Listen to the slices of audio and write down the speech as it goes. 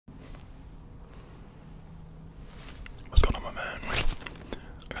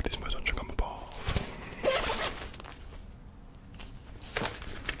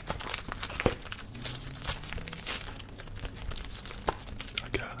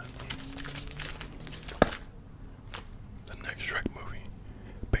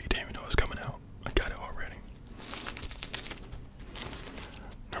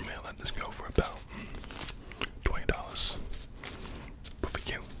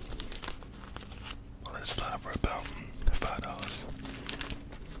slide for about $5.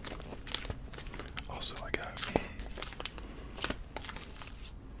 Also, I got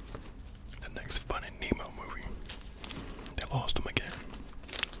the next Finding Nemo movie. They lost him again.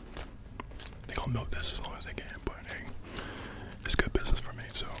 They gonna milk this as long as they can, but hey, it's good business for me,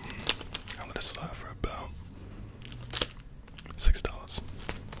 so I'll let it slide for about $6.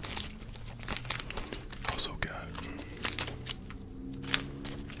 Also got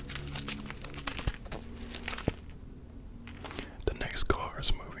the next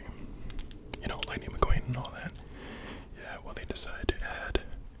Cars movie. You know, Lightning McQueen and all that. Yeah, well, they decided to add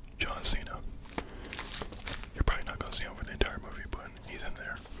John Cena. You're probably not gonna see him for the entire movie, but he's in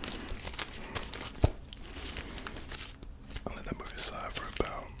there. I'll let that movie slide for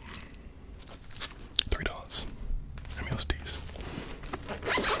about $3. I mean, it's decent.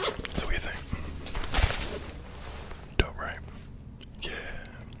 So what do you think? Dope, right? Yeah.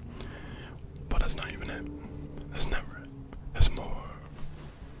 But that's not even it. That's never it. There's more.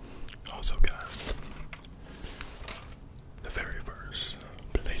 Also got the very first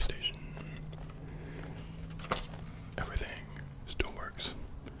PlayStation. Everything still works.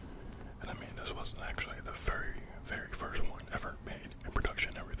 And I mean, this wasn't actually the very, very first one ever made in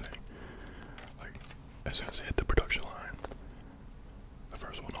production, everything. Like, as soon as it hit the production line, the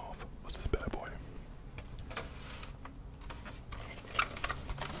first one off was this bad boy.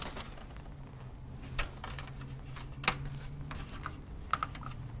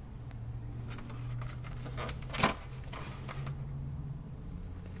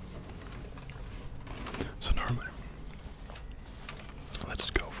 So normally, let's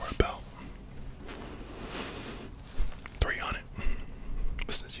just go for about 300.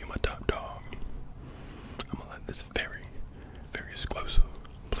 But since you're my top dog, I'm gonna let this very, very exclusive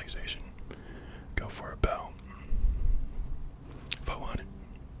PlayStation go for about 400.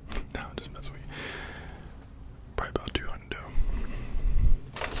 No, just mess with you. Probably about 200 though.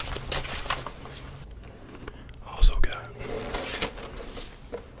 Also got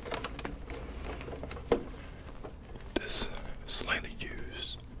this slightly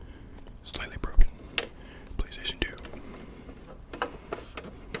used, slightly broken PlayStation 2.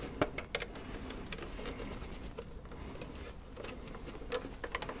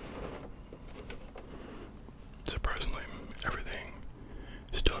 Surprisingly, everything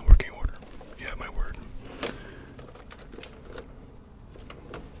is still in working order. You have my word.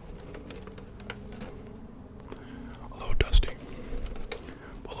 A little dusty.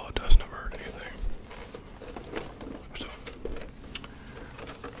 Although dust never hurt anything. So,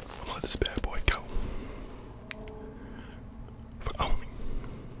 I'll let this bad boy go for only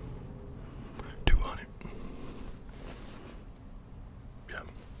 200. Yeah,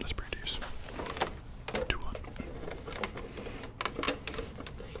 that's pretty decent. 200.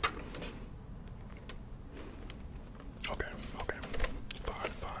 Okay, okay.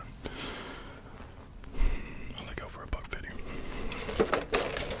 Fine. I'll let go for $1.50.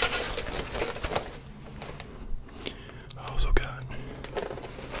 I also got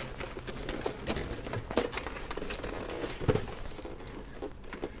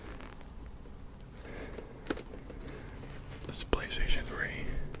this PlayStation 3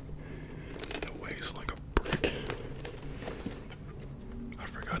 that weighs like a brick. I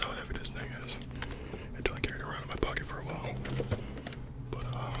forgot how heavy this thing is. Until I carried it around in my pocket for a while. But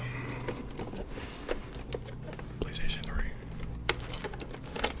PlayStation 3.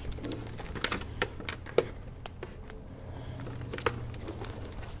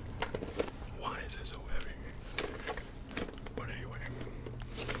 Why is it so heavy? But anyway,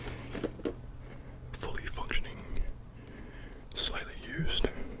 fully functioning, slightly used.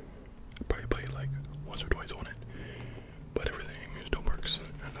 Probably played like once or twice on it, but everything still works. And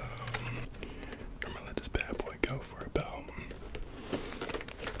I'm gonna let this bad boy go for about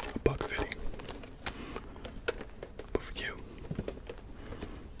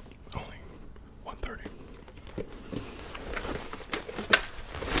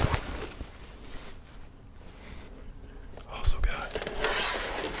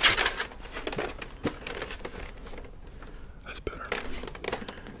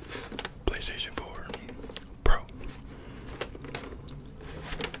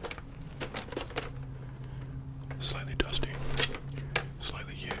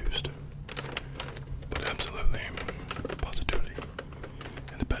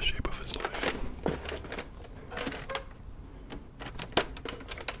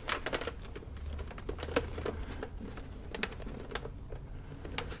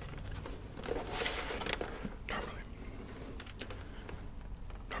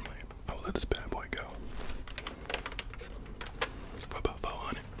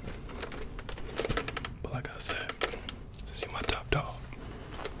like I said, since you're my top dog,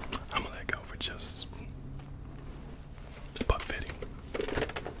 I'm gonna let go for just $1.50.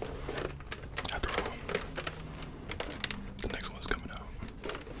 After all, the next one's coming out.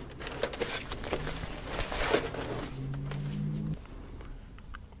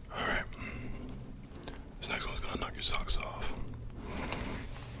 Alright. This next one's gonna knock your socks off.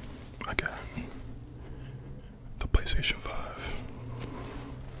 I got the PlayStation 5.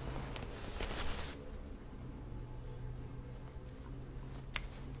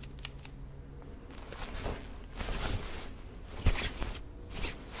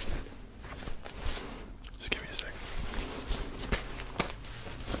 Just give me a second.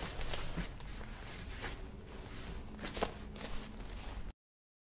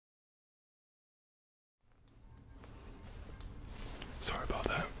 Sorry about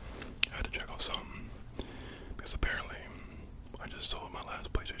that. I had to check on something. Because apparently, I just sold my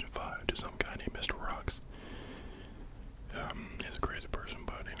last PlayStation 5 to some guy named Mr. Rocks. He's a crazy person,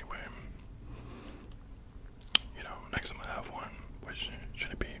 but anyway. You know, next time I have one, which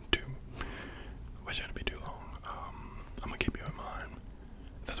shouldn't be too long, I'm gonna keep you in mind.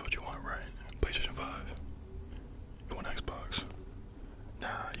 That's what you want, right? PlayStation 5. You want Xbox? Nah,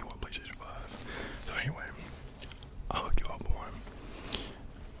 you want PlayStation 5. So anyway, I'll hook you up with one.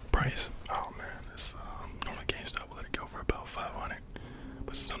 Price? Oh man, this normally GameStop will let it go for about $500,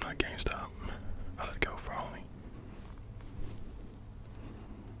 but since I'm not GameStop, I let it go for only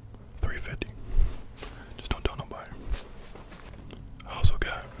 $350. Just don't tell nobody. I also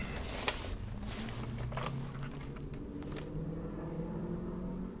got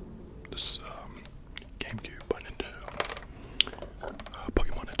this GameCube by Nintendo,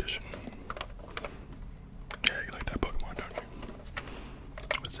 Pokemon Edition. Yeah, you like that Pokemon, don't you?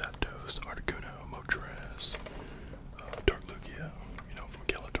 With Zapdos, Articuno, Moltres, Dark Lugia, you know, from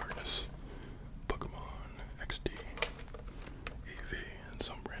Gala Darkness, Pokemon XD, EV, and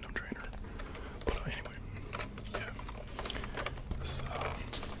some random trainer. But anyway, yeah, this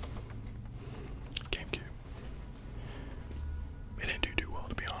GameCube, it didn't do too well,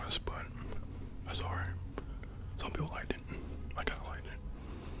 to be honest, but that's alright. Some people liked it. I kinda liked it.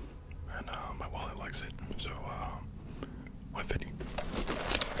 And my wallet likes it. So $150.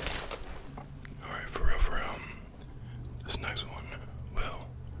 Alright, for real, this next one, well,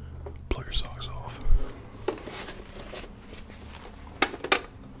 blow your socks off.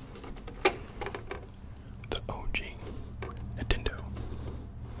 The OG Nintendo.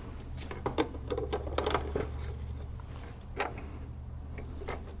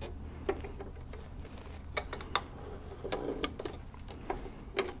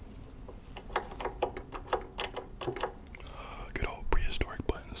 Good old prehistoric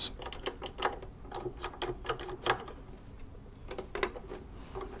buttons.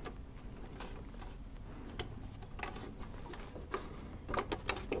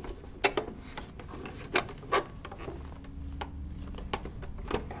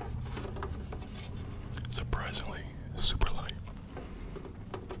 Surprisingly, super light.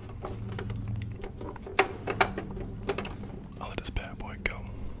 I'll let this bad boy go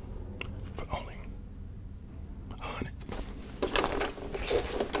for only $100.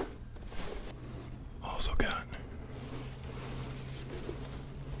 Also got,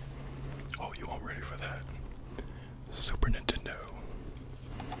 oh, you weren't ready for that, Super Nintendo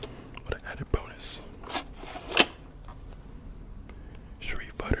with an added bonus.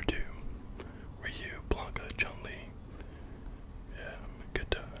 Street Fighter 2, Ryu, Blanca, Chun-Li. Yeah,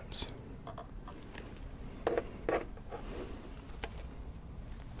 good times.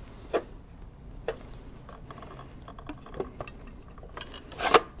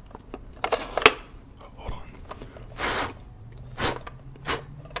 Oh, hold on.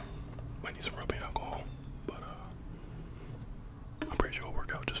 Might need some rubbing alcohol, but I'm pretty sure it'll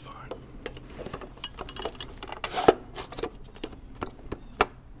work out just fine.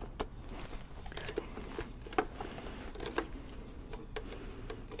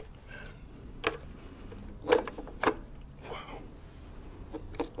 Wow.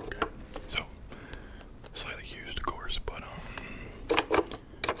 Okay. So, slightly used, of course, but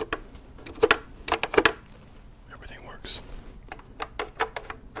everything works.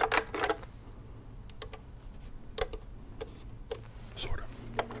 Sort of.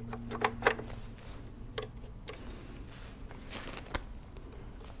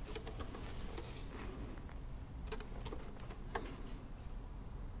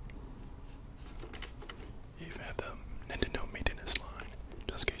 You even have the Nintendo maintenance line,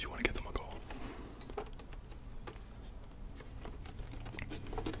 just in case you want to get them a call.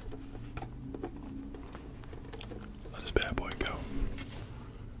 Let this bad boy go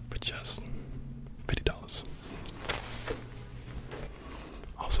for just $50.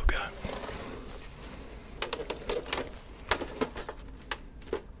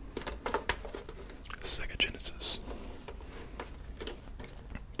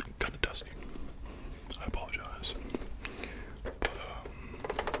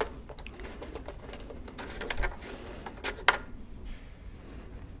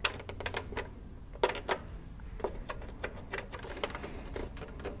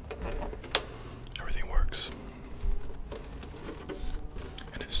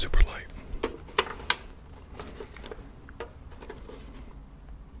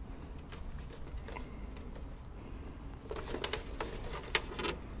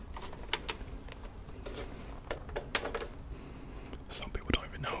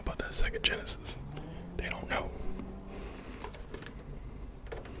 Genesis.